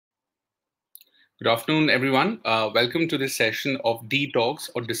Good afternoon, everyone. Welcome to this session of dtalks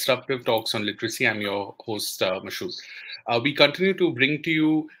or Disruptive Talks on Literacy. I'm your host, Mashood. We continue to bring to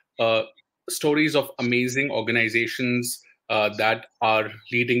you stories of amazing organizations that are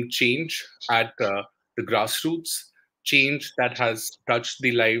leading change at the grassroots, change that has touched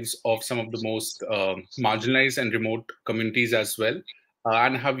the lives of some of the most marginalized and remote communities as well,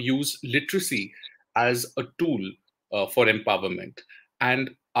 and have used literacy as a tool for empowerment.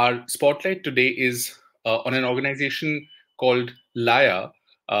 And our spotlight today is on an organization called LAYA,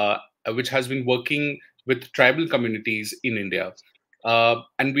 which has been working with tribal communities in India.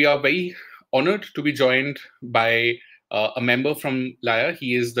 And we are very honored to be joined by a member from LAYA.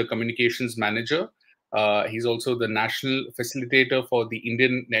 He is the communications manager. He's also the national facilitator for the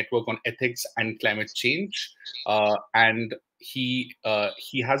Indian Network on Ethics and Climate Change. And he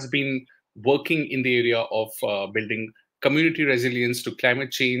has been working in the area of building community resilience to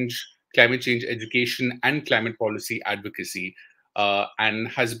climate change education, and climate policy advocacy, and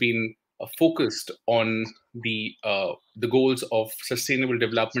has been focused on the goals of sustainable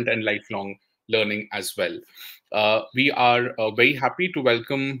development and lifelong learning as well. We are very happy to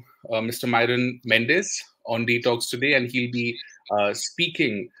welcome Mr. Myron Mendes on dtalks today, and he'll be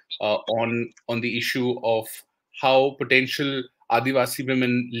speaking on the issue of how potential Adivasi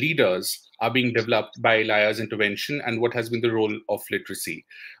women leaders are being developed by LAYA's intervention and what has been the role of literacy.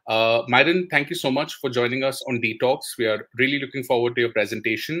 Myron, thank you so much for joining us on dtalks. We are really looking forward to your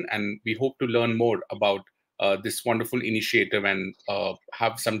presentation, and we hope to learn more about this wonderful initiative and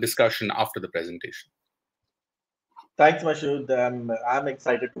have some discussion after the presentation. Thanks, Mashood. I'm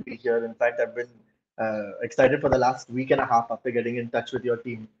excited to be here. In fact, I've been excited for the last week and a half after getting in touch with your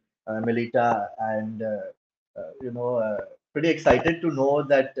team, Melita, and pretty excited to know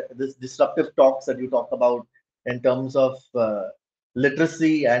that this disruptive talks that you talk about in terms of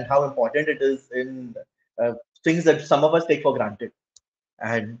literacy and how important it is in things that some of us take for granted.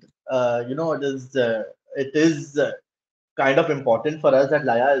 And it is kind of important for us at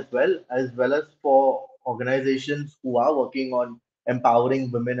LAYA as well as for organizations who are working on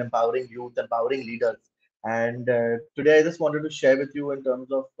empowering women, empowering youth, empowering leaders. And today, I just wanted to share with you in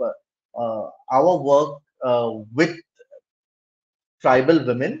terms of our work with tribal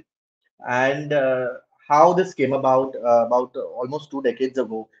women and how this came about almost 2 decades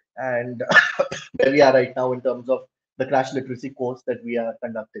ago, and where we are right now in terms of the crash literacy course that we are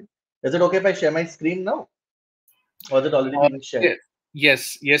conducting. Is it okay if I share my screen now? Or is it already Uh, being shared? yeah.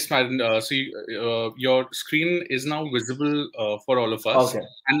 Yes, Myron. Your screen is now visible for all of us, Okay,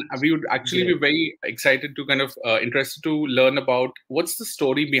 and we would actually be great. very excited to kind of interested to learn about what's the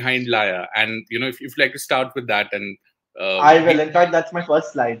story behind Laya, and if you'd like to start with that, and I will. we In fact, that's my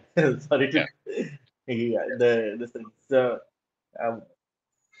first slide. Sorry yeah. to yeah, this thing. Um,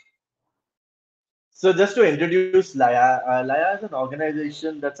 so just to introduce LAYA, LAYA is an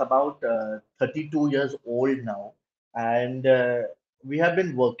organization that's about 32 years old now, and we have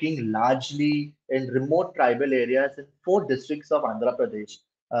been working largely in remote tribal areas in 4 districts of Andhra Pradesh.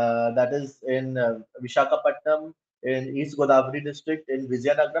 That is in Vishakhapatnam, in East Godavari district, in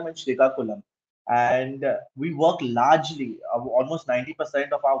Vizianagaram, and Srikakulam. And we work largely, almost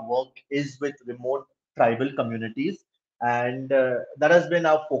 90% of our work is with remote tribal communities, and that has been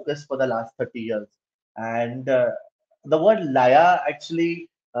our focus for the last 30 years. And the word laya actually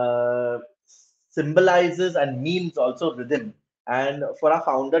symbolizes and means also rhythm. And for our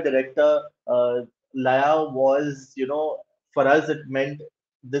founder director, laya was, for us, it meant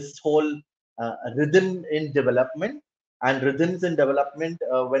this whole rhythm in development and rhythms in development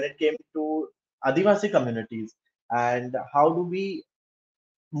when it came to Adivasi communities. And how do we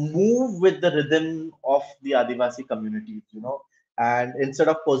move with the rhythm of the Adivasi communities, and instead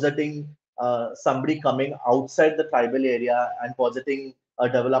of positing somebody coming outside the tribal area and positing a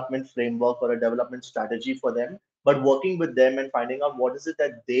development framework or a development strategy for them, but working with them and finding out what is it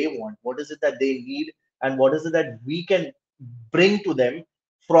that they want, what is it that they need, and what is it that we can bring to them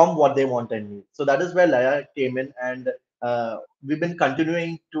from what they want and need. So that is where Laya came in, and we've been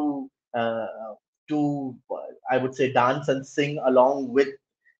continuing uh, I would say, dance and sing along with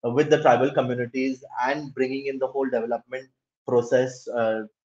the tribal communities and bringing in the whole development process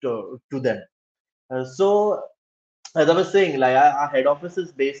to them. So, as I was saying, like our head office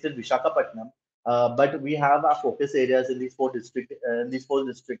is based in Vishakhapatnam, but we have our focus areas in these four districts,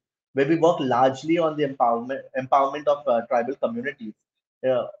 where we work largely on the empowerment of tribal communities,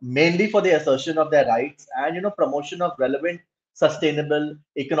 mainly for the assertion of their rights and promotion of relevant, sustainable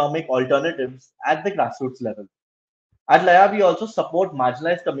economic alternatives at the grassroots level. At LAYA, we also support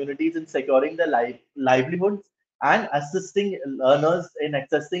marginalized communities in securing their livelihoods and assisting learners in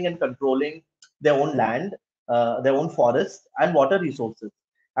accessing and controlling their own land, their own forest and water resources.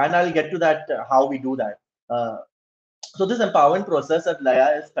 And I'll get to that, how we do that. Uh, so this empowerment process at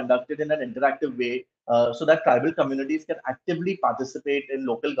LAYA is conducted in an interactive way, so that tribal communities can actively participate in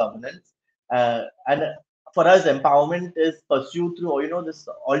local governance. And for us, empowerment is pursued through, this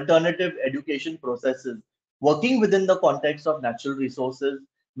alternative education processes, working within the context of natural resources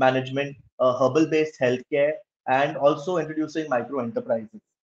management, herbal-based healthcare, and also introducing micro enterprises.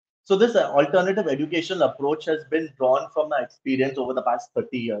 So this alternative educational approach has been drawn from my experience over the past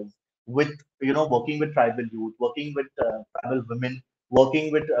 30 years with, working with tribal youth, working with tribal women,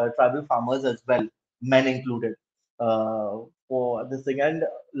 working with tribal farmers as well, men included, uh, for this thing. And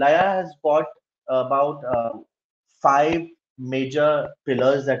Laya has got about five major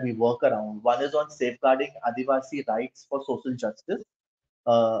pillars that we work around. One is on safeguarding Adivasi rights for social justice,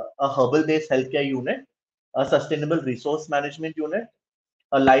 a herbal-based healthcare unit, a sustainable resource management unit,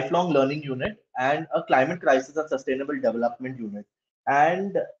 a lifelong learning unit, and a climate crisis and sustainable development unit.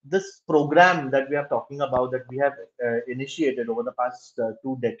 And this program that we are talking about, that we have initiated over the past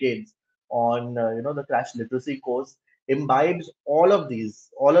 2 decades on, the crash literacy course, imbibes all of these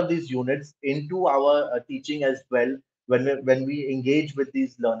units into our teaching as well. When we engage with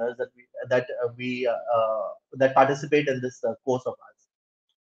these learners that participate in this course of ours.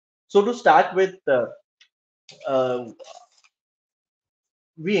 So to start with, uh,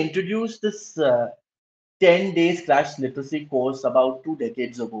 we introduced this 10 days crash literacy course about 2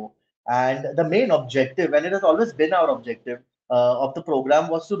 decades ago. And the main objective, and it has always been our objective of the program,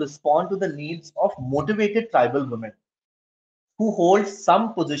 was to respond to the needs of motivated tribal women who hold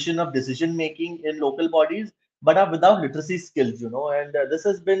some position of decision making in local bodies but are without literacy skills, and this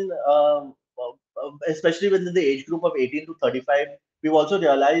has been especially within the age group of 18 to 35. We've also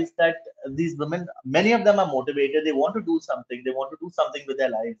realized that these women, many of them are motivated, they want to do something, they want to do something with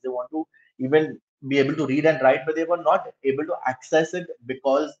their lives, they want to even be able to read and write, but they were not able to access it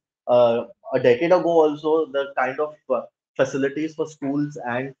because a decade ago also the kind of facilities for schools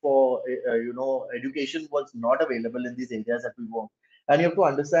and for education was not available in these areas that we work. And you have to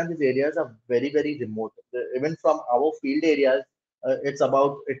understand these areas are very very remote. Even from our field areas,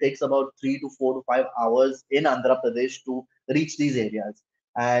 it takes about 3 to 4 to 5 hours in Andhra Pradesh to reach these areas.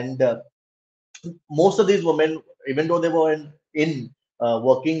 And most of these women, even though they were in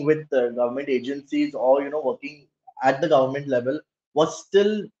working with government agencies or working at the government level, was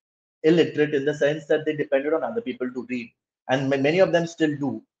still illiterate in the sense that they depended on other people to read, and many of them still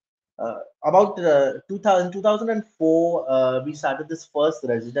do. About 2004, we started this first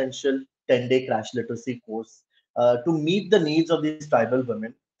residential 10-day crash literacy course to meet the needs of these tribal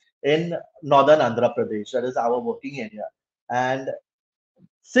women in northern Andhra Pradesh, that is our working area. And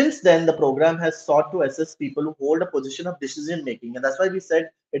since then, the program has sought to assess people who hold a position of decision making, and that's why we said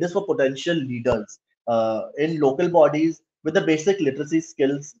it is for potential leaders in local bodies with the basic literacy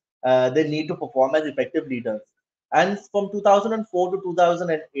skills they need to perform as effective leaders. And from 2004 to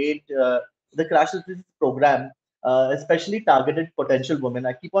 2008, the Crash Literacy program especially targeted potential women.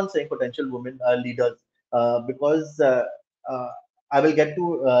 I keep on saying potential women leaders because uh, I will get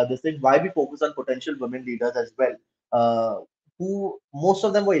to this thing why we focus on potential women leaders as well. Who most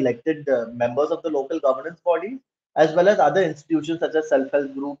of them were elected members of the local governance bodies, as well as other institutions such as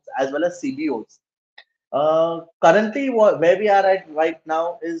self-help groups, as well as CBOs. Currently, where we are at right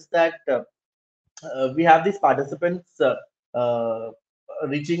now is that we have these participants uh,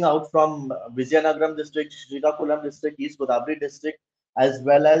 reaching out from Vizianagaram district, Srikakulam district, East Godavari district, as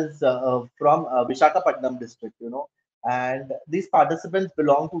well as from Vishakhapatnam district. And these participants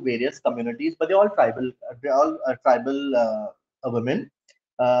belong to various communities, but they're all tribal. They're all tribal women,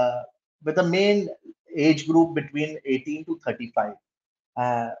 uh, with the main age group between 18 to 35.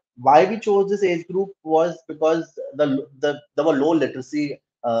 Uh, why we chose this age group was because there were low literacy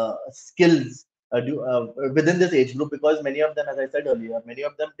skills within this age group, because many of them, as I said earlier, many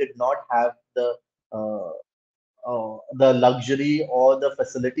of them did not have uh, the luxury or the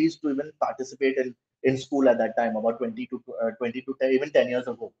facilities to even participate in school at that time, about 20 to 10, even 10 years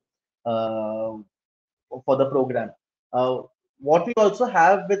ago, uh, for the program. Uh, what we also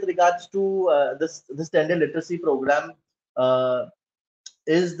have with regards to this 10-day literacy program uh,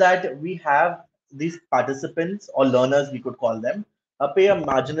 is that we have these participants or learners, we could call them, pay a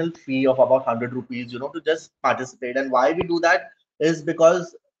marginal fee of about 100 rupees, to just participate. And why we do that is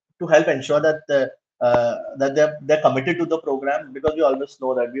because to help ensure that they're committed to the program, because we always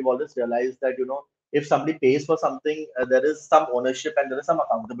know that we've always realized that if somebody pays for something, there is some ownership and there is some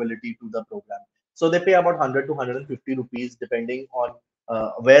accountability to the program. So they pay about 100 to 150 rupees depending on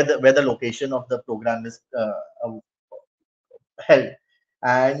where the location of the program is held.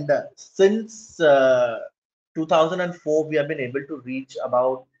 And since 2004, we have been able to reach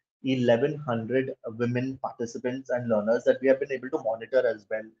about 1100 women participants and learners that we have been able to monitor as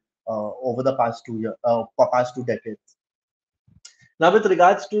well over the past 2 years, past 2 decades. Now, with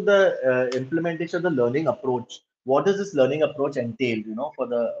regards to the implementation of the learning approach, what does this learning approach entail?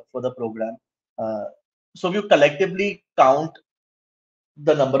 For the program. Uh, so, if you collectively count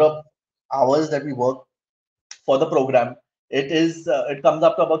the number of hours that we work for the program, it comes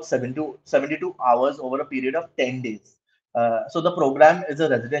up to about 72 hours over a period of 10 days. So the program is a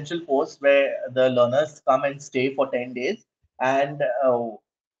residential course where the learners come and stay for 10 days, and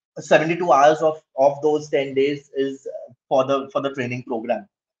 72 hours of those 10 days is for the training program,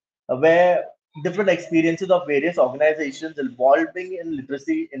 where different experiences of various organizations involving in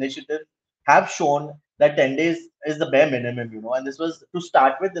literacy initiatives have shown that 10 days is the bare minimum, and this was to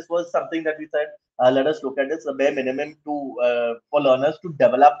start with. This was something that we said, let us look at this, the bare minimum to for learners to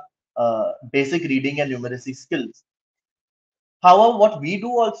develop basic reading and numeracy skills. However, what we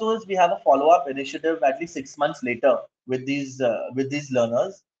do also is we have a follow-up initiative at least 6 months later with these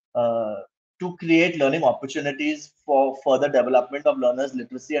learners, uh, to create learning opportunities for further development of learners'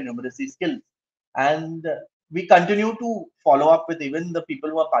 literacy and numeracy skills. And we continue to follow up with even the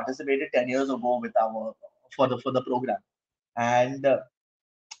people who have participated 10 years ago with our for the program. And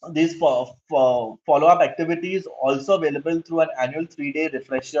these follow-up activities also available through an annual 3-day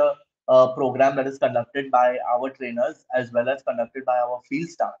refresher program that is conducted by our trainers as well as conducted by our field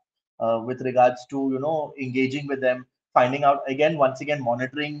staff, with regards to engaging with them, finding out again, once again,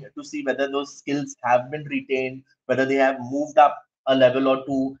 monitoring to see whether those skills have been retained, whether they have moved up a level or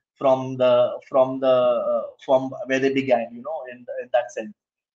two from where they began, in that sense.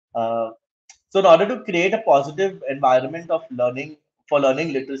 uh, so, in order to create a positive environment of learning for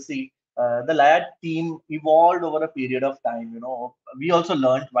learning literacy, the LAYA team evolved over a period of time. We also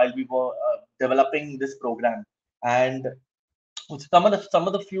learned while we were developing this program, and some of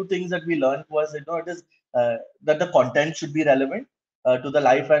the few things that we learned was, it is that the content should be relevant to the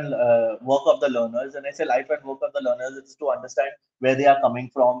life and work of the learners. And I say life and work of the learners, it's to understand where they are coming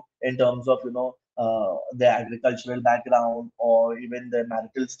from in terms of their agricultural background, or even their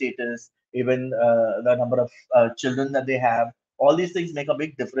marital status, even the number of children that they have. All these things make a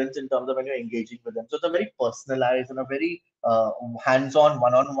big difference in terms of when you're engaging with them. So it's a very personalized and a very hands-on,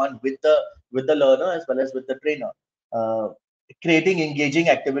 one-on-one with the learner as well as with the trainer. Uh, Creating engaging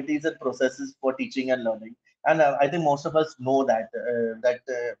activities and processes for teaching and learning. And I think most of us know that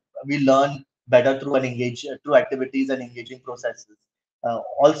we learn better through through activities and engaging processes.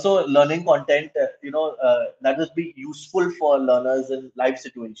 Also, learning content, that will be useful for learners in life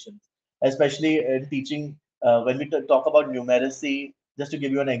situations, especially in teaching. When we talk about numeracy, just to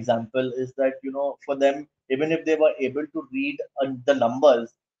give you an example, is that for them, even if they were able to read the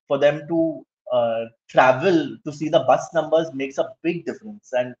numbers, for them to travel to see the bus numbers makes a big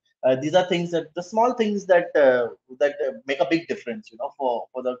difference. And these are things that the small things that make a big difference, for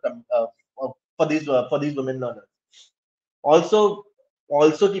these women learners. Also,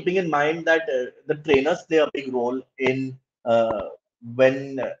 keeping in mind that the trainers play a big role in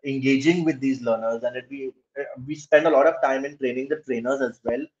when engaging with these learners, and we spend a lot of time in training the trainers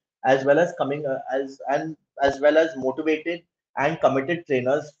as well as coming as well as motivated and committed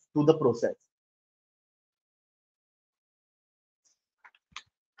trainers to the process.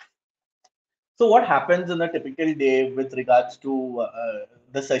 So what happens in a typical day with regards to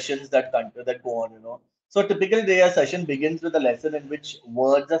the sessions that go on? So a typical day, a session begins with a lesson in which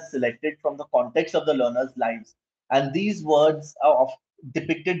words are selected from the context of the learner's lives, and these words are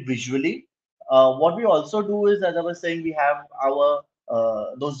depicted visually. What we also do is, as I was saying, we have our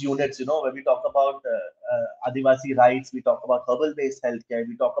those units. When we talk about Adivasi rights, we talk about herbal-based healthcare,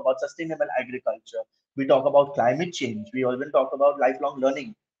 we talk about sustainable agriculture, we talk about climate change, we even talk about lifelong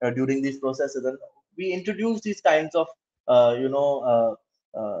learning during these processes. And we introduce these kinds of uh, you know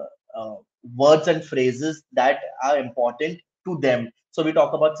uh, uh, uh, words and phrases that are important to them. So we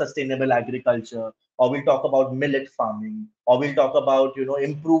talk about sustainable agriculture, or we'll talk about millet farming, or we'll talk about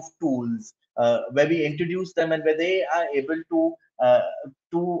improved tools, where we introduce them and where they are able uh,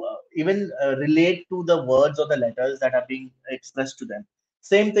 to even relate to the words or the letters that are being expressed to them.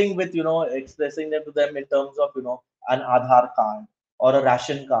 Same thing with expressing them to them in terms of an Aadhaar card or a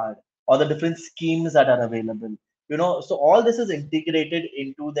ration card, or the different schemes that are available. So all this is integrated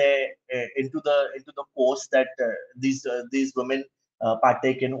into the course that these women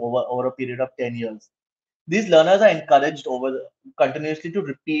partake in over a period of 10 years. These learners are encouraged continuously to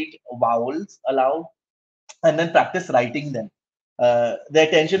repeat vowels aloud and then practice writing them. Their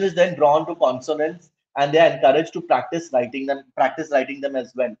attention is then drawn to consonants, and they are encouraged to practice writing them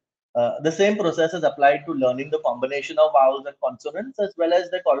as well. The same process is applied to learning the combination of vowels and consonants as well as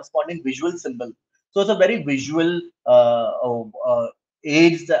the corresponding visual symbol. So it's a very visual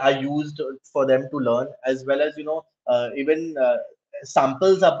aids that are used for them to learn, as well as even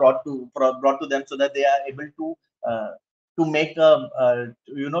samples are brought to them so that they are able to make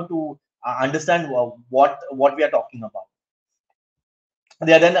to understand what we are talking about.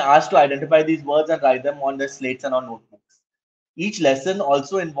 They are then asked to identify these words and write them on their slates and on notebooks. Each lesson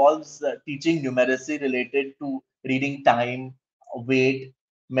also involves teaching numeracy related to reading time, weight,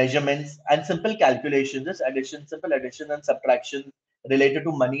 measurements, and simple calculations, just addition, simple addition and subtraction related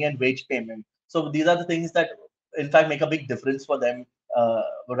to money and wage payment. So these are the things that, in fact, make a big difference for them,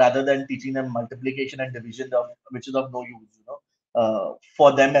 rather than teaching them multiplication and division, which is of no use,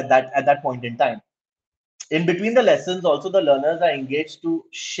 for them at that point in time. In between the lessons, also the learners are engaged to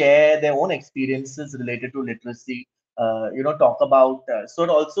share their own experiences related to literacy. Talk about. So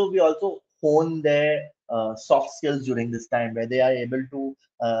also we also hone their soft skills during this time, where they are able to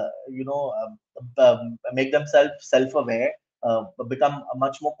make themselves self-aware, become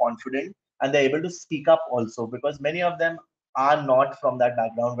much more confident, and they're able to speak up also, because many of them are not from that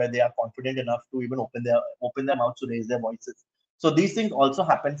background where they are confident enough to even open their mouths to raise their voices. So these things also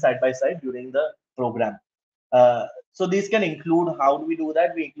happen side by side during the program. So these can include, how do we do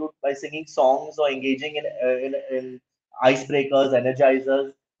that? We include by singing songs or engaging in icebreakers,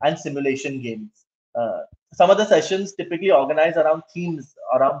 energizers, and simulation games. Some of the sessions typically organize around themes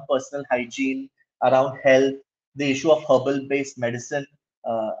around personal hygiene, around health, the issue of herbal-based medicine,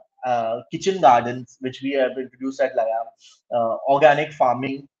 uh, kitchen gardens, which we have introduced at LAYA, organic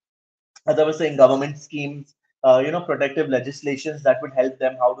farming, as I was saying, government schemes, protective legislations that would help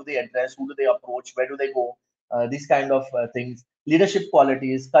them. How do they address? Who do they approach? Where do they go? These kind of things. Leadership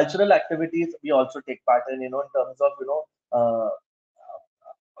qualities, cultural activities. We also take part in, in terms of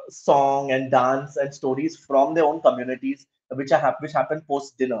song and dance and stories from their own communities, which happen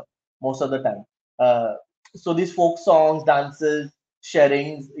post dinner most of the time. So these folk songs, dances,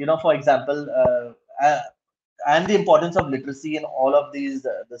 sharings, for example, and the importance of literacy in all of these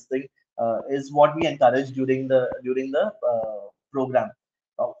this thing is what we encourage during the program.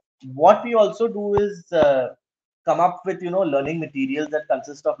 Uh, what we also do is come up with learning materials that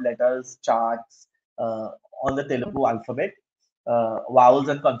consist of letters, charts on the Telugu alphabet, vowels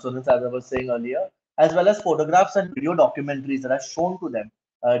and consonants, as I was saying earlier, as well as photographs and video documentaries that are shown to them,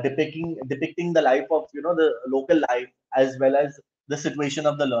 depicting the life of the local life, as well as the situation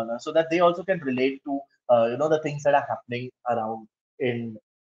of the learner, so that they also can relate to the things that are happening around in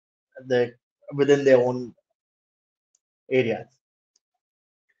the within their own areas.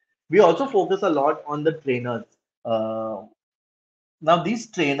 We also focus a lot on the trainers. Uh, Now these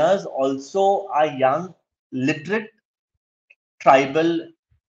trainers also are young, literate tribal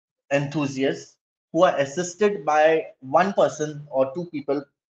enthusiasts who are assisted by one person or two people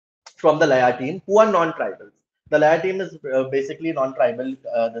from the LAYA team who are non-tribals. The LAYA team is basically non-tribal,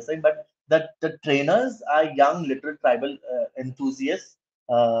 the same, but the trainers are young, literate tribal enthusiasts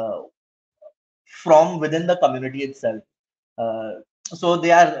uh, from within the community itself. Uh, so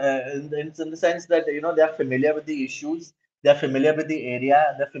they are, in the sense that they are familiar with the issues, they are familiar with the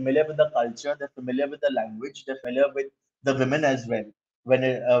area, they're familiar with the culture, they're familiar with the language, they're familiar with the women as well when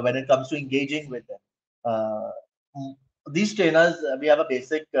it comes to engaging with them. Uh, mm, these trainers, we have a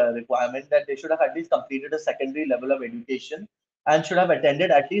basic requirement that they should have at least completed a secondary level of education and should have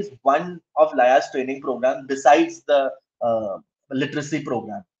attended at least one of LAYA's training program besides the literacy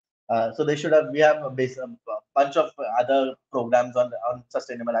program. So they should have. We have a bunch of other programs on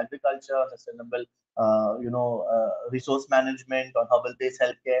sustainable agriculture, sustainable, resource management, on herbal-based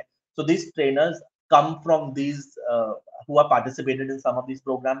healthcare. So these trainers come from these who have participated in some of these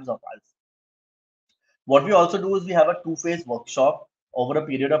programs of ours. What we also do is we have a two-phase workshop over a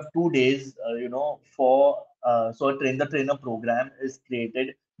period of 2 days. For so a train the trainer program is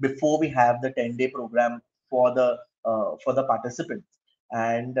created before we have the 10-day program for the participants,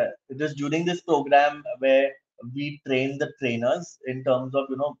 and it is during this program where we train the trainers in terms of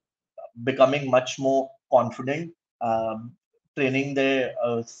becoming much more confident, training their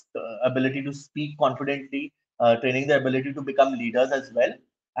ability to speak confidently, training their ability to become leaders as well,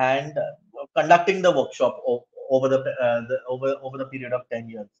 and conducting the workshop over the period of 10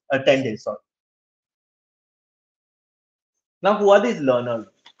 days. Sorry. Now, who are these learners?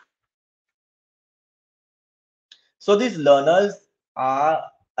 So these learners are,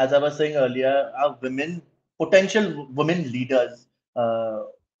 as I was saying earlier, are potential women leaders.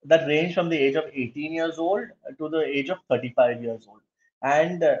 that range from the age of 18 years old to the age of 35 years old.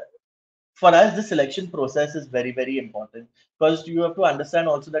 And for us, the selection process is very, very important, because you have to understand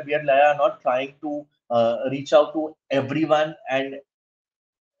also that we at Laya are not trying to reach out to everyone and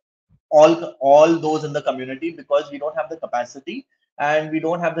all those in the community, because we don't have the capacity and we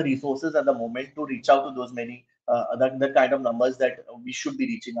don't have the resources at the moment to reach out to those many the kind of numbers that we should be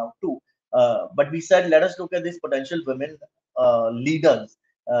reaching out to. But we said, let us look at these potential women leaders,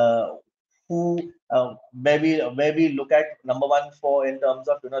 uh, who where we look at number one for in terms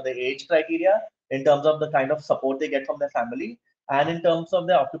of the age criteria, in terms of the kind of support they get from their family, and in terms of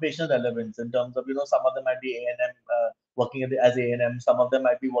their occupational relevance, in terms of some of them might be A&M, working as A&M. Some of them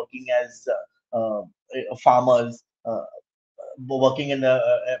might be working as farmers, working in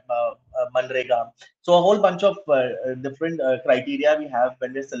Manrega. So a whole bunch of different criteria we have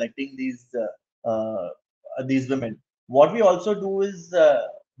when we're selecting these women. What we also do is,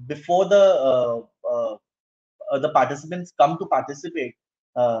 before the participants come to participate,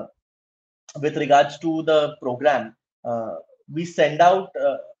 uh, with regards to the program, we send out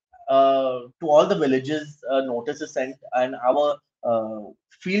to all the villages notices sent, and our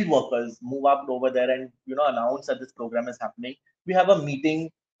field workers move up over there and announce that this program is happening. We have a meeting.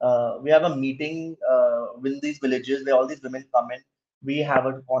 We have a meeting with these villages where all these women come in. We have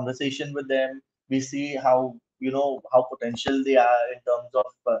a conversation with them. We see how potential they are in terms of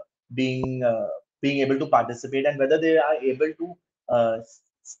being uh, being able to participate, and whether they are able to uh,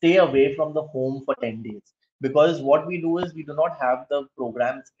 stay away from the home for 10 days. Because what we do is, we do not have the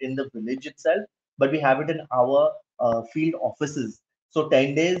programs in the village itself, but we have it in our field offices. So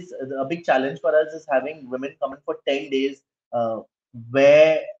 10 days, a big challenge for us is having women come in for 10 days,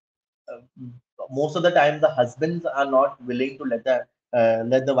 where uh, most of the time the husbands are not willing to let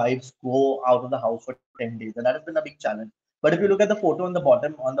the wives go out of the house for 10 days, and that has been a big challenge. But if you look at the photo on the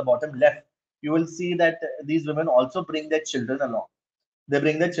bottom left, you will see that these women also bring their children along. They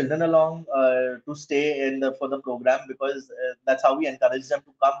bring their children along to stay for the program, because that's how we encourage them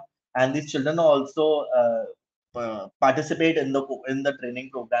to come. And these children also participate in the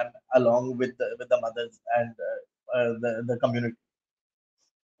training program along with the mothers and the community.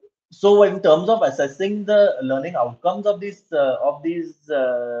 So, in terms of assessing the learning outcomes of these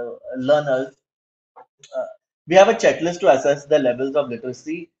learners, uh, we have a checklist to assess the levels of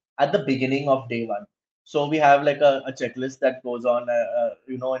literacy at the beginning of day one. So we have like a checklist that goes on,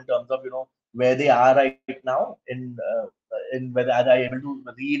 in terms of where they are right now in whether are they able to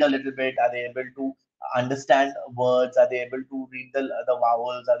read a little bit, are they able to understand words, are they able to read the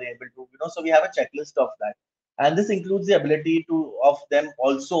vowels, are they able to So we have a checklist of that, and this includes the ability to of them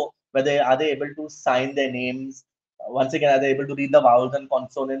also, whether are they able to sign their names. Once again, are they able to read the vowels and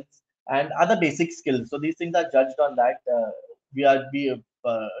consonants and other basic skills. So these things are judged on that. We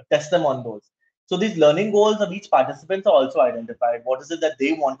test them on those. So these learning goals of each participants are also identified. What is it that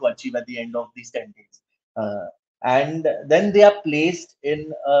they want to achieve at the end of these 10 days? Uh, and then they are placed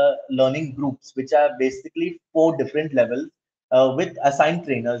in learning groups, which are basically 4 different levels with assigned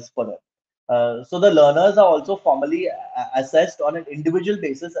trainers for them. So the learners are also formally assessed on an individual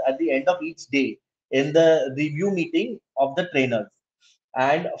basis at the end of each day in the review meeting of the trainers.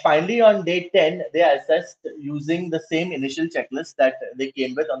 And finally, on day 10, they are assessed using the same initial checklist that they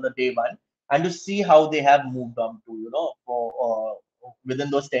came with on the day one, and to see how they have moved on to, within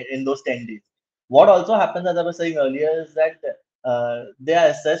in those 10 days. What also happens, as I was saying earlier, is that they are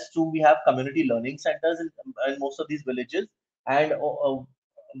assessed to, we have community learning centers in most of these villages, and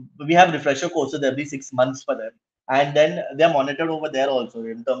we have refresher courses every 6 months for them. And then they're monitored over there also,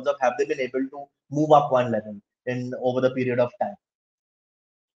 in terms of have they been able to move up one level in over the period of time.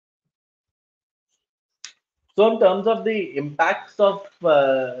 So, in terms of the impacts of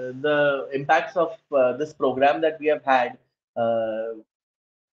this program that we have had, uh,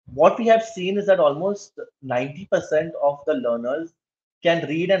 what we have seen is that almost 90% of the learners can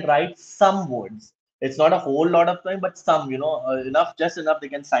read and write some words. It's not a whole lot of time, but some, enough, just enough. They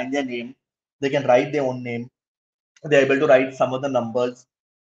can sign their name, they can write their own name, they're able to write some of the numbers,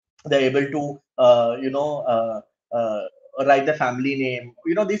 they're able to write the family name,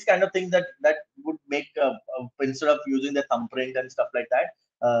 these kind of things that would make, instead of using the thumbprint and stuff like that.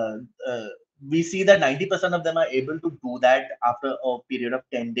 uh, uh, we see that 90% of them are able to do that after a period of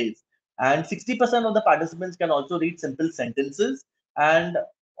 10 days, and 60% of the participants can also read simple sentences, and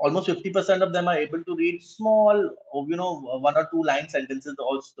almost 50% of them are able to read small, 1 or 2 line sentences,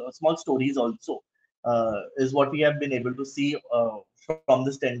 also small stories also, is what we have been able to see from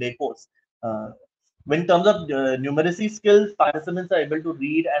this 10-day course. Uh, in terms of numeracy skills, participants are able to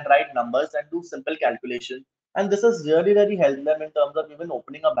read and write numbers and do simple calculations And this has really helped them in terms of even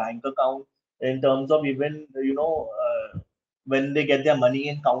opening a bank account, in terms of even, when they get their money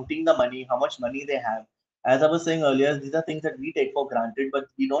and counting the money, how much money they have. As I was saying earlier, these are things that we take for granted, but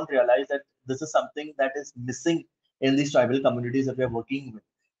we don't realize that this is something that is missing in these tribal communities that we are working with.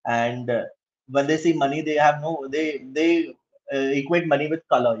 And when they see money, they have no, they equate money with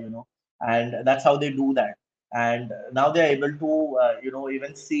color, and that's how they do that. And now they're able to,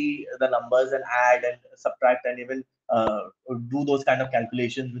 even see the numbers and add and subtract and even do those kind of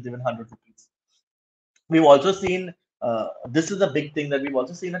calculations with even 100 rupees. We've also seen, this is a big thing, that we've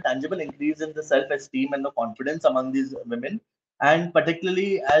also seen a tangible increase in the self-esteem and the confidence among these women, and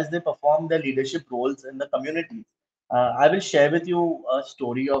particularly as they perform their leadership roles in the community. I will share with you a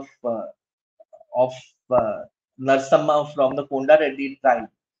story of Narsamma from the Konda Reddy tribe.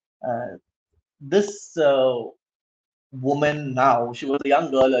 Uh, this woman now, she was a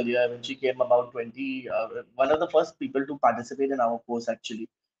young girl earlier when she came about 20, one of the first people to participate in our course actually.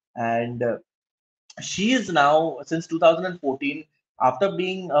 And she is now, since 2014, after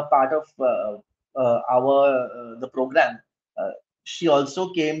being a part of our the program, uh, she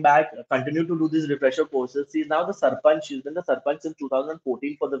also came back, continued to do these refresher courses. She's now the sarpanch. She's been the sarpanch since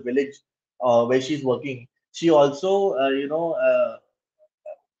 2014 for the village where she's working. She also,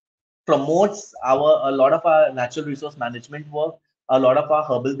 promotes a lot of our natural resource management work, a lot of our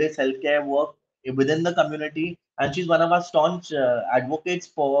herbal based healthcare work within the community, and she's one of our staunch advocates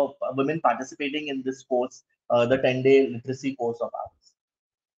for women participating in this course, the 10-day literacy course of ours.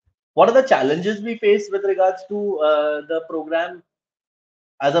 What are the challenges we face with regards to the program?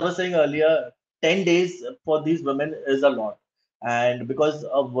 As I was saying earlier, 10 days for these women is a lot. And because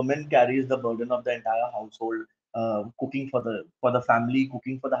a woman carries the burden of the entire household, cooking for the family,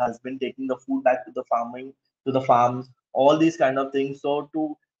 cooking for the husband, taking the food back to the farming, to the farms, all these kind of things. So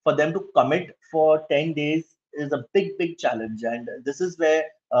for them to commit for 10 days is a big challenge. And this is where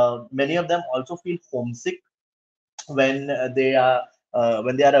many of them also feel homesick when they are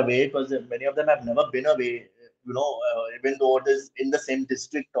away, because many of them have never been away, even though it is in the same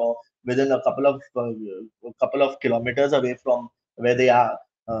district or within a couple of kilometers away from where they are.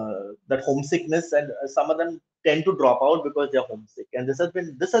 That homesickness, and some of them tend to drop out because they're homesick, and this has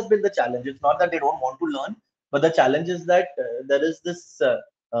been the challenge. It's not that they don't want to learn, but the challenge is that there is this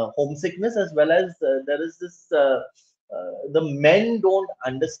homesickness, as well as there is this the men don't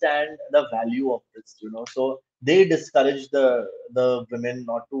understand the value of this, so they discourage the women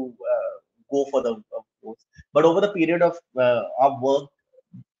not to go for the course. But over the period of work,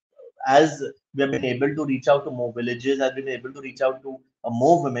 as we have been able to reach out to more villages, have been able to reach out to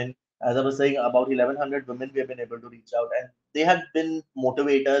more women. As I was saying, about 1,100 women we have been able to reach out, and they have been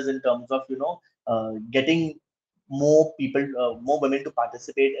motivators in terms of getting more people, more women to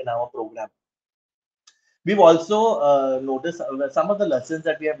participate in our program. We've also noticed some of the lessons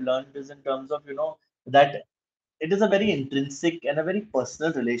that we have learned is in terms of that it is a very intrinsic and a very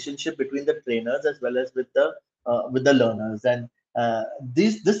personal relationship between the trainers as well as with the learners, and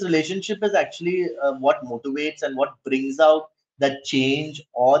this relationship is actually what motivates and what brings out that change,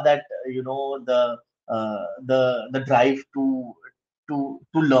 or that the drive to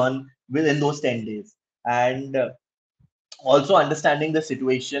learn within those 10 days. And also understanding the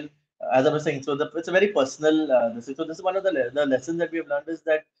situation, as I was saying, so it's a very personal so this is one of the lessons that we have learned, is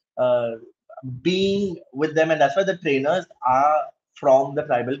that uh, being with them, and that's why the trainers are from the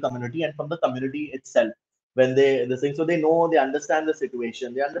tribal community and from the community itself. When they sing, so they know, they understand the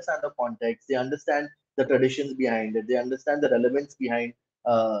situation, they understand the context, they understand the traditions behind it, they understand the relevance behind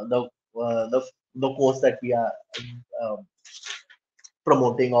uh, the uh, the the course that we are uh,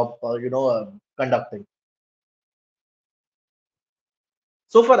 promoting or conducting.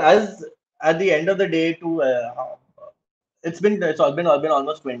 So for us, at the end of the day, it's all been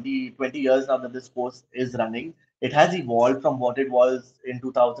almost 20 years now that this course is running. It has evolved from what it was in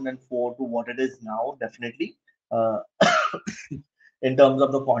 2004 to what it is now, definitely. Uh, in terms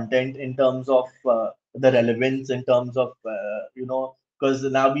of the content, in terms of the relevance, in terms of because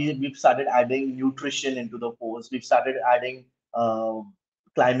now we've started adding nutrition into the course, we've started adding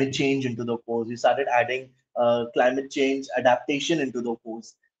climate change into the course, we started adding climate change adaptation into the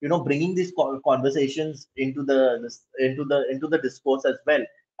course. Bringing these conversations into the discourse as well,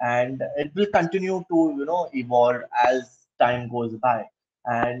 and it will continue to evolve as time goes by.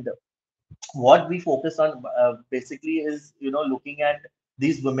 And what we focus on basically is looking at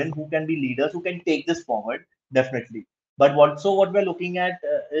these women who can be leaders, who can take this forward, definitely. But what we're looking at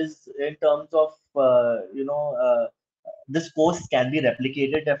is in terms of this course can be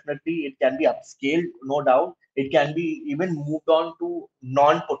replicated, definitely. It can be upscaled, no doubt. It can be even moved on to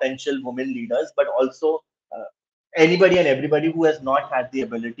non-potential women leaders, but also anybody and everybody who has not had the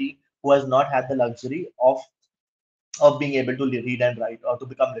ability, who has not had the luxury of being able to read and write or to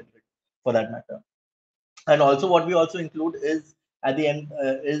become literate for that matter. And also what we also include is at the end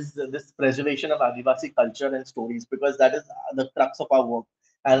is this preservation of Adivasi culture and stories, because that is the crux of our work.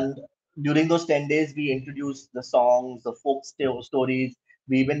 And during those 10 days, we introduce the songs, the stories.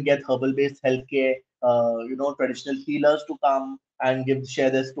 We even get herbal based healthcare, traditional healers to come and share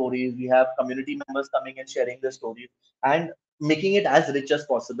their stories. We have community members coming and sharing their stories and making it as rich as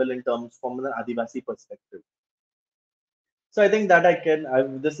possible in terms from an Adivasi perspective. So I think that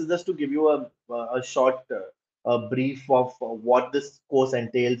this is just to give you a short brief of what this course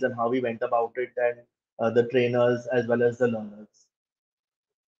entails and how we went about it, and the trainers as well as the learners.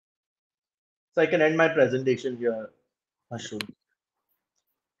 So I can end my presentation here, Ashur.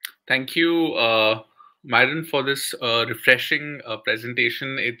 Thank you, Myron, for this refreshing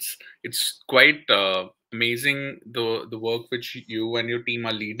presentation. It's quite amazing the work which you and your team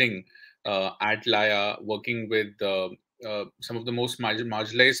are leading at LAYA, working with some of the most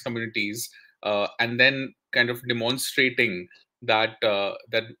marginalized communities, and then kind of demonstrating that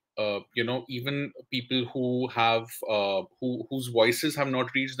even people who have whose voices have not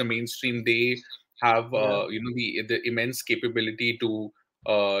reached the mainstream, they have Yeah, the immense capability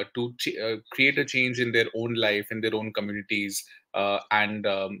create a change in their own life, in their own communities, and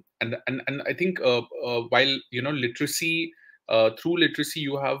I think while literacy, through literacy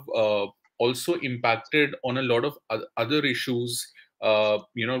you have also impacted on a lot of other issues. So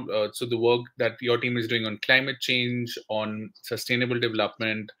the work that your team is doing on climate change, on sustainable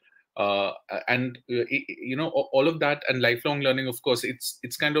development, uh, and all of that, and lifelong learning. Of course,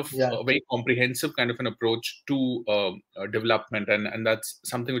 it's kind of yeah, a very comprehensive kind of an approach to development, and that's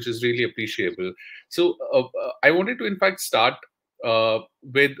something which is really appreciable. So I wanted to in fact start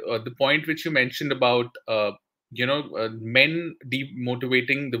with the point which you mentioned about men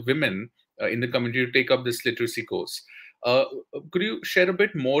demotivating the women in the community to take up this literacy course. uh, could you share a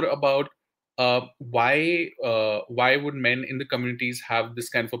bit more about why would men in the communities have this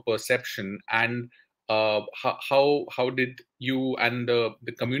kind of a perception, and how did you and the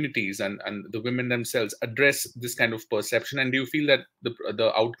communities and the women themselves address this kind of perception, and do you feel that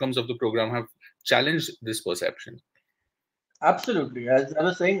the outcomes of the program have challenged this perception? absolutely. As I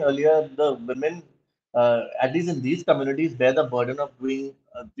was saying earlier, the women, at least in these communities, bear the burden of doing,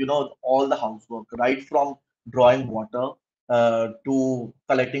 all the housework, right from drawing water to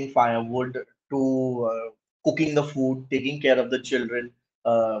collecting firewood to cooking the food, taking care of the children,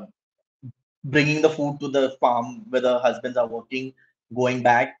 uh, bringing the food to the farm where the husbands are working, going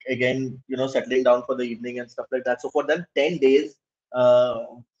back again, settling down for the evening and stuff like that. So for them, 10 days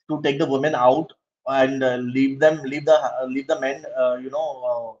to take the women out and leave the men,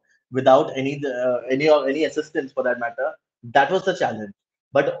 without any assistance for that matter. That was the challenge.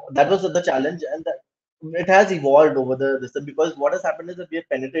 But that was the challenge, and it has evolved over the this because what has happened is that we have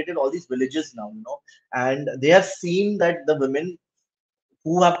penetrated all these villages now, and they have seen that the women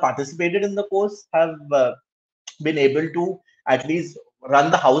who have participated in the course have been able to at least run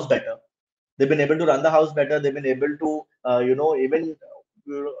the house better. They've been able to run the house better. They've been able to, even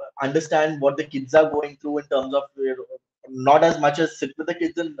understand what the kids are going through in terms of not as much as sit with the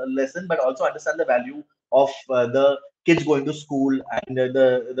kids in a lesson, but also understand the value of the kids going to school and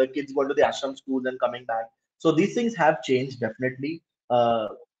the kids going to the ashram schools and coming back. So these things have changed definitely.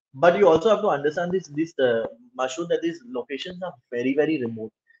 But you also have to understand this Mashur, that these locations are very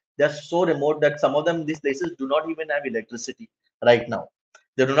remote. They're so remote that some of them, these places, do not even have electricity right now.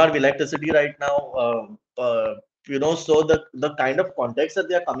 They do not have electricity right now. So the kind of context that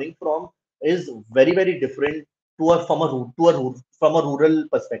they are coming from is very different from a rural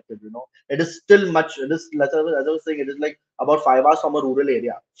perspective. It is still much. It is, as I was saying, it is like about 5 hours from a rural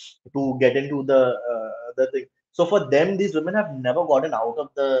area to get into the thing. So for them, these women have never gotten out of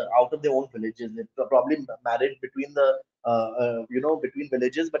their own villages. They probably married between between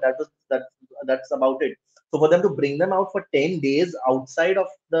villages, but that's about it. So for them to bring them out for 10 days outside of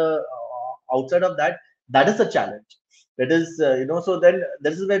that, that is a challenge. That is, so then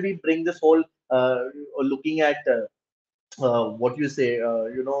this is where we bring this whole looking at what you say,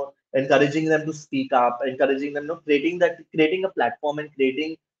 encouraging them to speak up, encouraging them, creating a platform and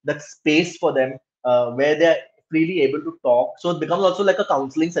creating that space for them where they're freely able to talk. So it becomes also like a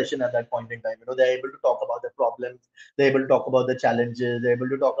counseling session at that point in time. They're able to talk about their problems, they're able to talk about the challenges, they're able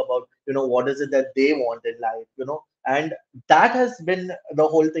to talk about, what is it that they want in life, and that has been the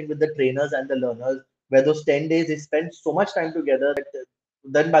whole thing with the trainers and the learners, where those 10 days they spend so much time together that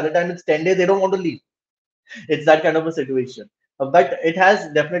then by the time it's 10 days, they don't want to leave. It's that kind of a situation. But it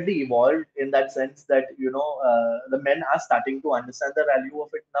has definitely evolved in that sense that the men are starting to understand the value of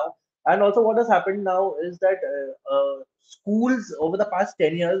it now. And also what has happened now is that schools over the past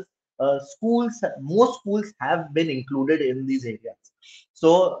 10 years, most schools have been included in these areas.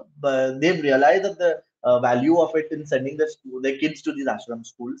 So they've realized that the value of it in sending their kids to these ashram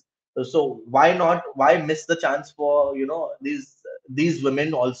schools. So why miss the chance for these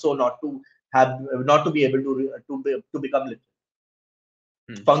women also not to be able to become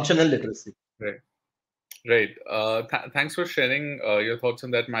Hmm. functional literacy. Right. Right. Thanks for sharing your thoughts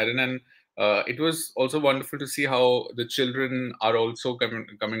on that, Myron. And it was also wonderful to see how the children are also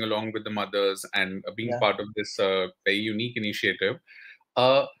coming along with the mothers and being Yeah, part of this very unique initiative.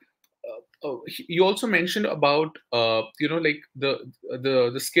 Uh, you also mentioned about like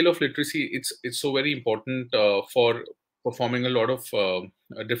the skill of literacy. It's so very important for performing a lot of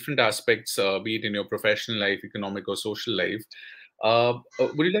different aspects, be it in your professional life, economic, or social life.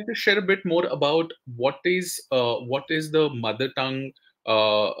 Would you like to share a bit more about what is the mother yeah.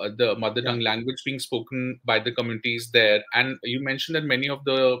 tongue language being spoken by the communities there? And you mentioned that many of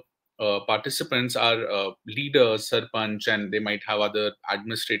the participants are leaders, sarpanch, and they might have other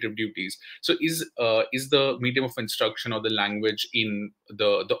administrative duties. So, is the medium of instruction or the language in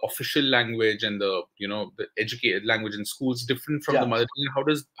the official language and the educated language in schools different from the Yeah. mother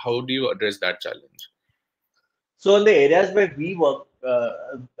tongue? How do you address that challenge? So in the areas where we work,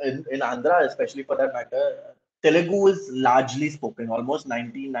 in Andhra, especially for that matter, Telugu is largely spoken. Almost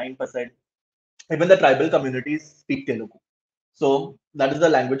 99%. Even the tribal communities speak Telugu. So that is the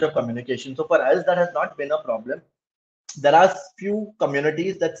language of communication. So for us, that has not been a problem. There are few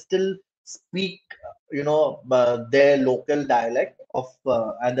communities that still speak their local dialect of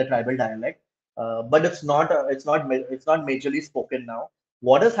and the tribal dialect, but it's not majorly spoken now.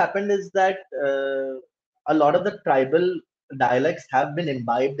 What has happened is that a lot of the tribal dialects have been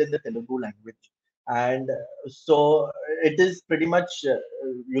imbibed in the Telugu language, and so it is pretty much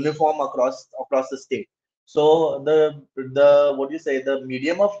uniform across the state. So the what do you say, the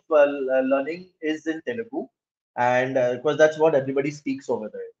medium of learning is in Telugu, and because that's what everybody speaks over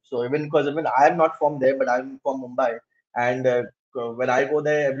there. So even I'm not from there, but I'm from Mumbai, and when I go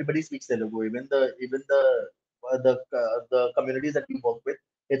there, everybody speaks Telugu. Even the communities that we work with,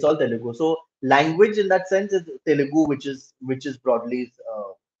 it's all Telugu. So language in that sense is Telugu, which is broadly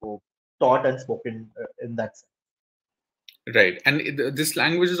taught and spoken in that sense. Right, and this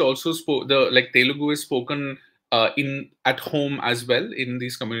language is also the like Telugu is spoken in at home as well in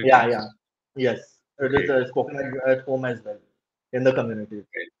these Yeah, communities. yeah, yes, it is Great, spoken at home as well in the community.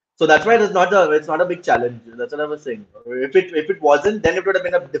 great. So that's why it's not a big challenge. That's what I was saying. If it wasn't, then it would have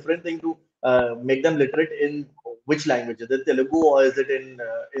been a different thing to make them literate in which language. Is it Telugu or is it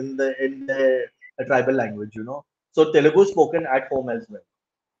in the tribal language? So Telugu is spoken at home as well,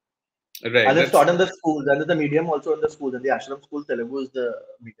 Right, and it's that's taught in the schools, and it's the medium also in the schools. In the ashram schools, Telugu is the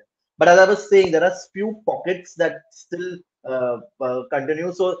medium. But as I was saying, there are few pockets that still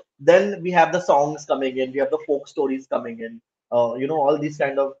continue. So then we have the songs coming in, we have the folk stories coming in, all these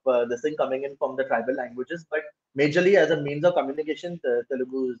kind of this thing coming in from the tribal languages. But majorly as a means of communication,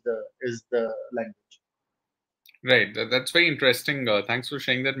 Telugu is the language. right. That's very interesting. Thanks for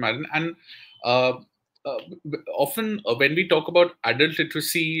sharing that, Marin. And uh, often when we talk about adult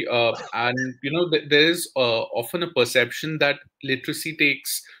literacy, and there is often a perception that literacy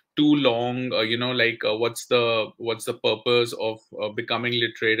takes too long. Like what's the purpose of becoming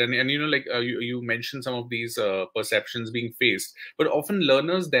literate? And like you mentioned some of these perceptions being faced, but often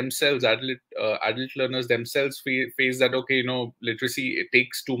learners themselves, adult learners themselves face that, okay, literacy, it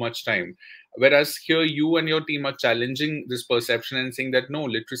takes too much time. Whereas here, you and your team are challenging this perception and saying that no,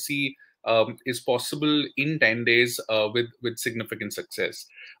 literacy is possible in 10 days with significant success.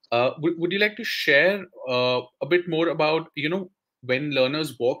 Would you like to share a bit more about, when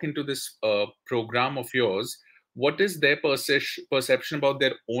learners walk into this program of yours, what is their perception about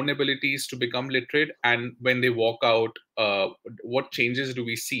their own abilities to become literate? And when they walk out, what changes do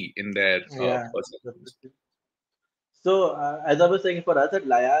we see in their Yeah, perceptions? definitely. So, as I was saying, for us at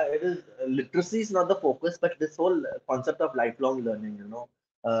LAYA, it is literacy is not the focus, but this whole concept of lifelong learning.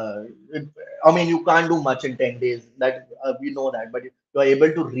 Uh, it, I mean, you can't do much in 10 days. That we know that, but you are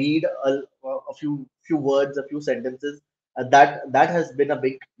able to read a few words, a few sentences. That has been a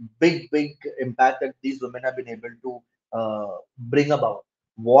big impact that these women have been able to bring about.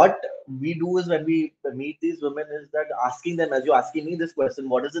 What we do is when we meet these women is that asking them, as you're asking me this question,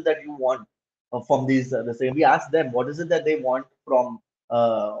 what is it that you want from these the same, we ask them what is it that they want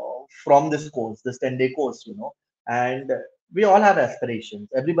uh, from this course, this 10-day course, and we all have aspirations,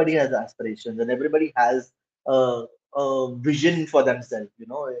 everybody has aspirations, and everybody has vision for themselves.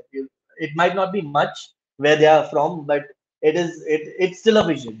 It might not be much where they are from, but it's still a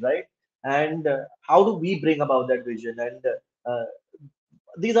vision, right? And how do we bring about that vision? And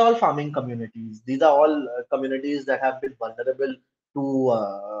these are all farming communities. These are all communities that have been vulnerable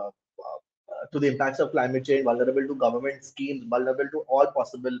to the impacts of climate change, vulnerable to government schemes, vulnerable to all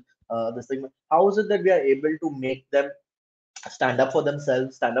possible this thing. How is it that we are able to make them stand up for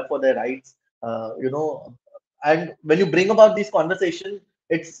themselves, stand up for their rights? And when you bring about these conversations,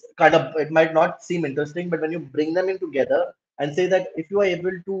 it might not seem interesting, but when you bring them in together and say that if you are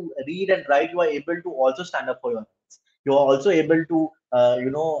able to read and write, you are able to also stand up for your rights. You are also able to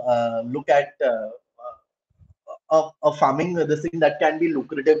look at a farming this thing that can be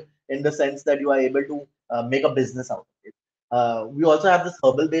lucrative in the sense that you are able to make a business out of it. We also have this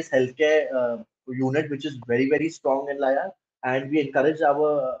herbal based healthcare unit which is very very strong in LAYA, and we encourage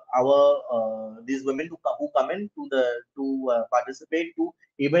our these women who come in to participate to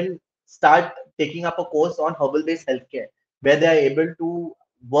even start taking up a course on herbal based healthcare where they are able to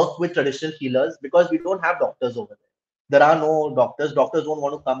work with traditional healers, because we don't have doctors over there. There are no doctors. Doctors don't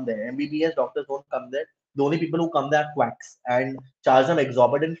want to come there. MBBS doctors don't come there. The only people who come there are quacks and charge them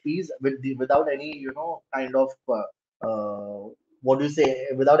exorbitant fees without any kind of what do you say,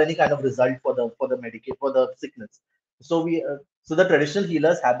 without any kind of result for the Medicaid, for the sickness. So the traditional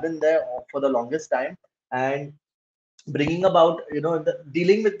healers have been there for the longest time, and bringing about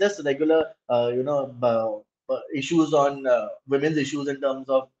dealing with this regular issues on women's issues in terms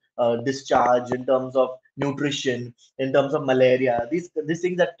of discharge, in terms of nutrition, in terms of malaria, these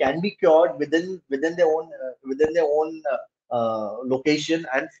things that can be cured within their own location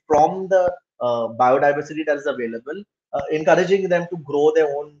and from the biodiversity that is available. Encouraging them to grow their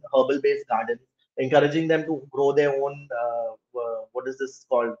own herbal based gardens, encouraging them to grow their own what is this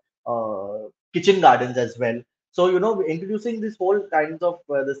called, kitchen gardens as well. So introducing this whole kinds of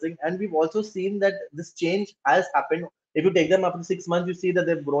this thing, and we've also seen that this change has happened. If you take them after 6 months, you see that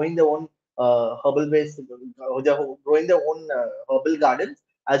they're growing their own herbal based, they're growing their own herbal gardens,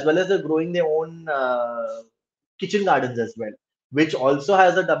 as well as they're growing their own kitchen gardens as well, which also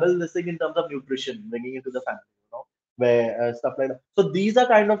has a double listing in terms of nutrition, bringing into the family, where stuff like that. So these are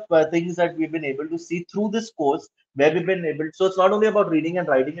kind of things that we've been able to see through this course, where we've been able. So it's not only about reading and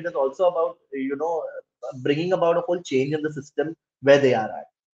writing; it is also about bringing about a whole change in the system where they are at.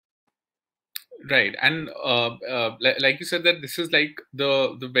 Right, and like you said, that this is like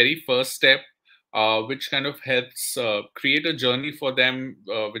the very first step, which kind of helps create a journey for them,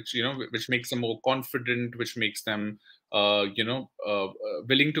 which which makes them more confident, which makes them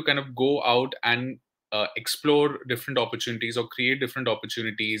willing to kind of go out and explore different opportunities or create different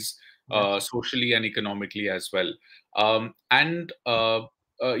opportunities, Yeah, socially and economically as well. And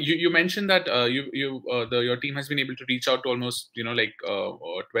you mentioned that your team has been able to reach out to almost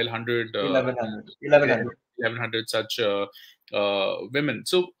 1,200 1100. 1,100 such women.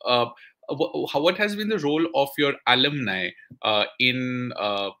 So, what has been the role of your alumni in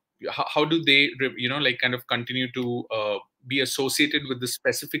how do they like kind of continue to be associated with this,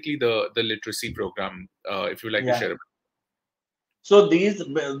 specifically the literacy program? If you would like to Yeah. share. So these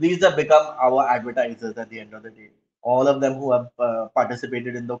have become our advertisers at the end of the day. All of them who have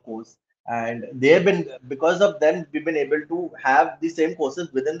participated in the course, and they have been, because of them we've been able to have the same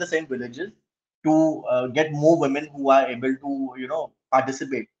courses within the same villages to get more women who are able to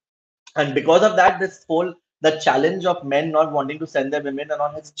participate. And because of that, this whole the challenge of men not wanting to send their women and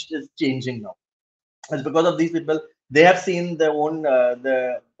all is changing now. It's because of these people. They have seen their own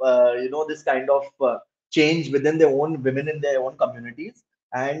this kind of change within their own women in their own communities.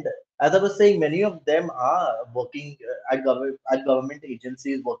 And as I was saying, many of them are working at government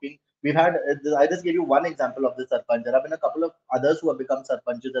agencies, working. We've had I just gave you one example of the sarpanch. There have been a couple of others who have become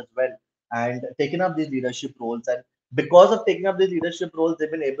sarpanches as well and taken up these leadership roles. And because of taking up these leadership roles,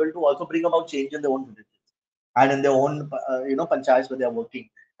 they've been able to also bring about change in their own villages and in their own panchayats where they are working.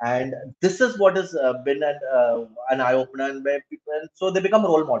 And this is what has been an eye opener, and where people, so they become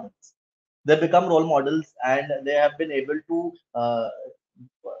role models. They become role models, and they have been able to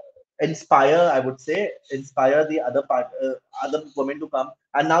inspire, I would say, inspire the other women to come.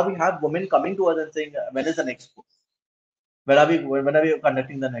 And now we have women coming to us and saying, when is the next course? When are we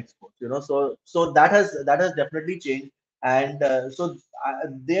conducting the next course? So that has definitely changed. And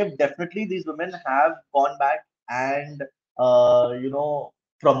they have definitely, these women have gone back and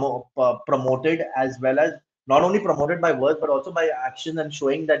promoted, as well as not only promoted by words but also by action, and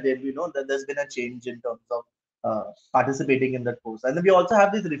showing that they that there's been a change in terms of participating in that course. And then we also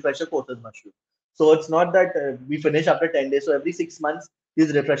have these refresher courses, Mashru. So it's not that we finish after 10 days. So every 6 months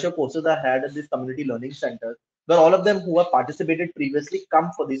these refresher courses are had at these community learning centers, where all of them who have participated previously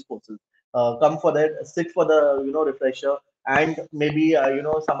come for these courses, come for that, sit for the refresher, and maybe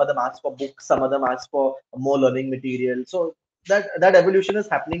some of them ask for books, some of them ask for more learning material. So that evolution is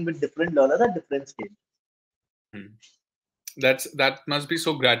happening with different learners at different stages. Mhm. That must be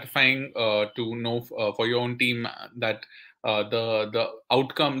so gratifying to know for your own team that the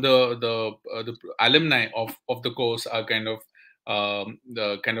outcome, the alumni of the course are kind of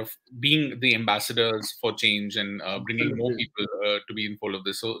the kind of being the ambassadors for change and bringing more Absolutely. people to be in full of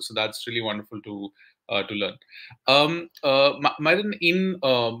this. So that's really wonderful to learn. Myron, in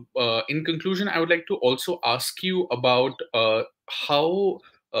conclusion, I would like to also ask you about how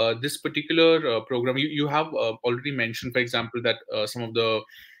this particular program, you have already mentioned, for example, that some of the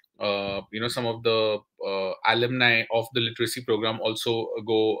alumni of the literacy program also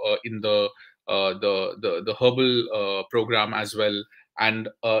go in the herbal program as well, and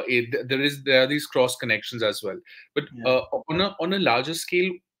there are these cross connections as well. But Yeah. on a larger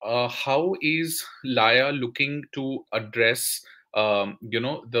scale, how is LAYA looking to address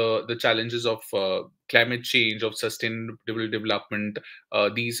the challenges of climate change, of sustainable development,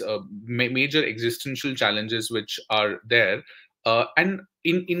 these major existential challenges which are there, and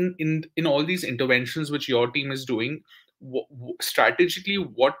in all these interventions which your team is doing, strategically,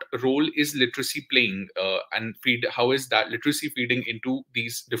 what role is literacy playing, and how is that literacy feeding into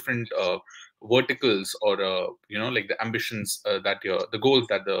these different verticals, or like the ambitions the goals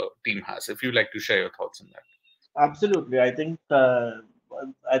that the team has? If you'd like to share your thoughts on that. Absolutely. I think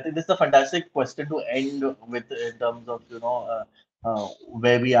this is a fantastic question to end with in terms of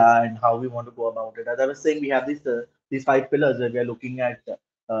where we are and how we want to go about it. As I was saying, we have these five pillars where we are looking uh,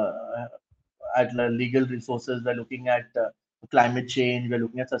 at legal resources. We're looking at climate change. We're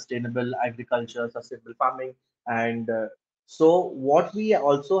looking at sustainable agriculture, sustainable farming, and so what we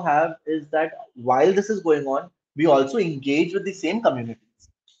also have is that while this is going on, we also engage with the same communities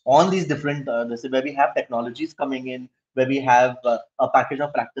on these different this is where we have technologies coming in, where we have a package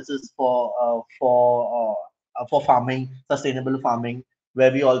of practices for farming, sustainable farming,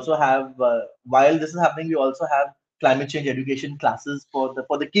 where we also have while this is happening, we also have climate change education classes for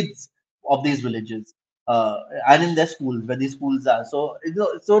the kids of these villages, and in their schools where these schools are. So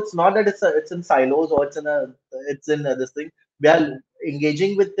so it's not that it's in silos, or it's in this thing. We are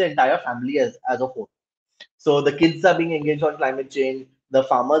engaging with the entire family as a whole. So the kids are being engaged on climate change. The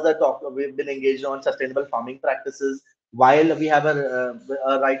farmers are talking. We've been engaged on sustainable farming practices. While we have a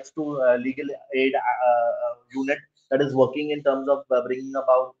rights to legal aid unit that is working in terms of bringing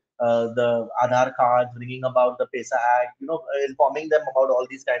about the Aadhaar cards, bringing about the PESA Act, informing them about all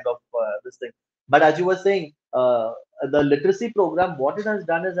these kind of this thing. But as you were saying, the literacy program, what it has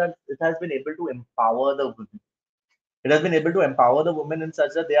done is that it has been able to empower the women. It has been able to empower the women in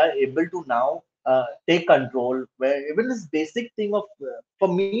such that they are able to now take control. Where even this basic thing of for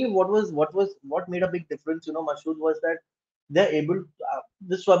me, what made a big difference, Mashood, was that they're able.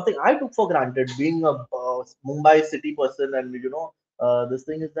 This something I took for granted, being a Mumbai city person, and this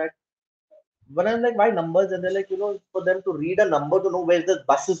thing is that when I'm like, why numbers, and they're like, for them to read a number to know where the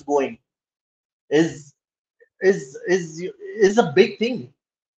bus is going is is is a big thing,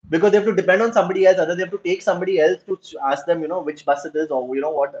 because they have to depend on somebody else. Other they have to take somebody else to ask them, which bus it is, or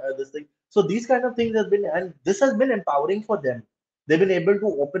what this thing. So these kind of things has been, and this has been empowering for them. They've been able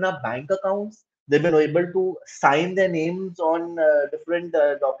to open up bank accounts. They've been able to sign their names on different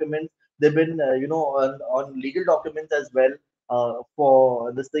documents. They've been, on legal documents as well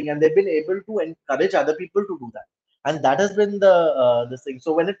for this thing, and they've been able to encourage other people to do that. And that has been the this thing.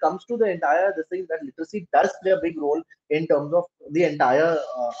 So when it comes to the entire this thing, that literacy does play a big role in terms of the entire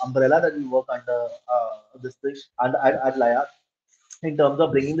umbrella that we work under this thing and at LAYA, in terms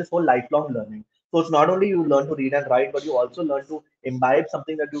of bringing this whole lifelong learning. So it's not only you learn to read and write, but you also learn to imbibe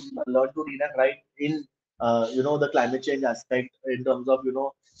something that you learn to read and write in, the climate change aspect, in terms of,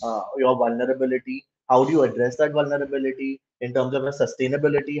 your vulnerability. How do you address that vulnerability in terms of a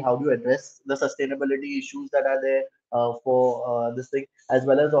sustainability? How do you address the sustainability issues that are there for this thing, as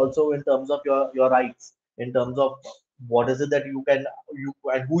well as also in terms of your rights, in terms of what is it that you and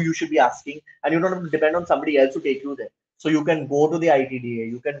who you should be asking, and you don't have to depend on somebody else to take you there. So you can go to the ITDA,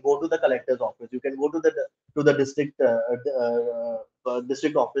 you can go to the collector's office, you can go to the district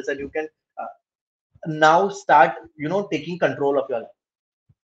office, and you can now start, taking control of your life.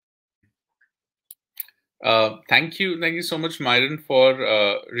 Thank you so much, Myron, for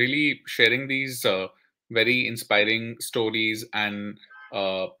really sharing these very inspiring stories and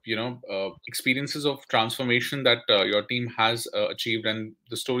experiences of transformation that your team has achieved, and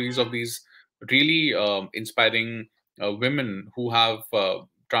the stories of these really inspiring women who have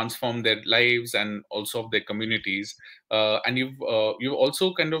transform their lives and also of their communities. And you've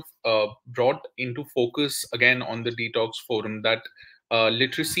also kind of brought into focus again on the detox forum that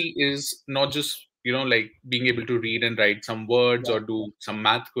literacy is not just like being able to read and write some words Yeah, or do some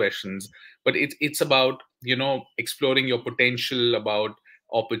math questions, but it's about exploring your potential, about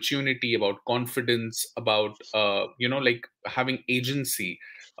opportunity, about confidence, about like having agency,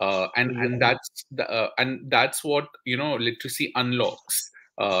 and yeah, that's what literacy unlocks,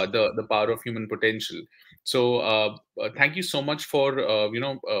 the power of human potential. So thank you so much for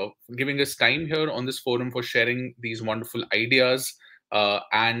giving us time here on this forum, for sharing these wonderful ideas.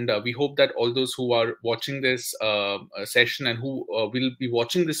 And we hope that all those who are watching this session, and who will be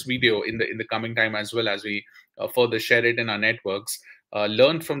watching this video in the coming time, as well as we further share it in our networks,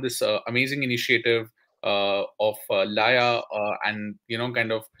 learn from this amazing initiative of LAYA, and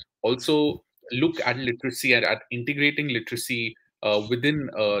kind of also look at literacy and at integrating literacy within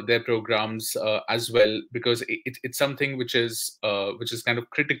their programs as well, because it's something which is kind of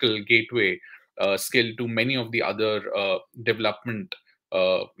critical gateway skill to many of the other development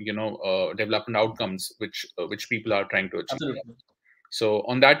outcomes which people are trying to achieve. absolutely. So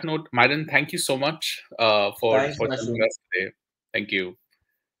on that note, Myron, thank you so much for Thanks, joining Mashu. us today. Thank you.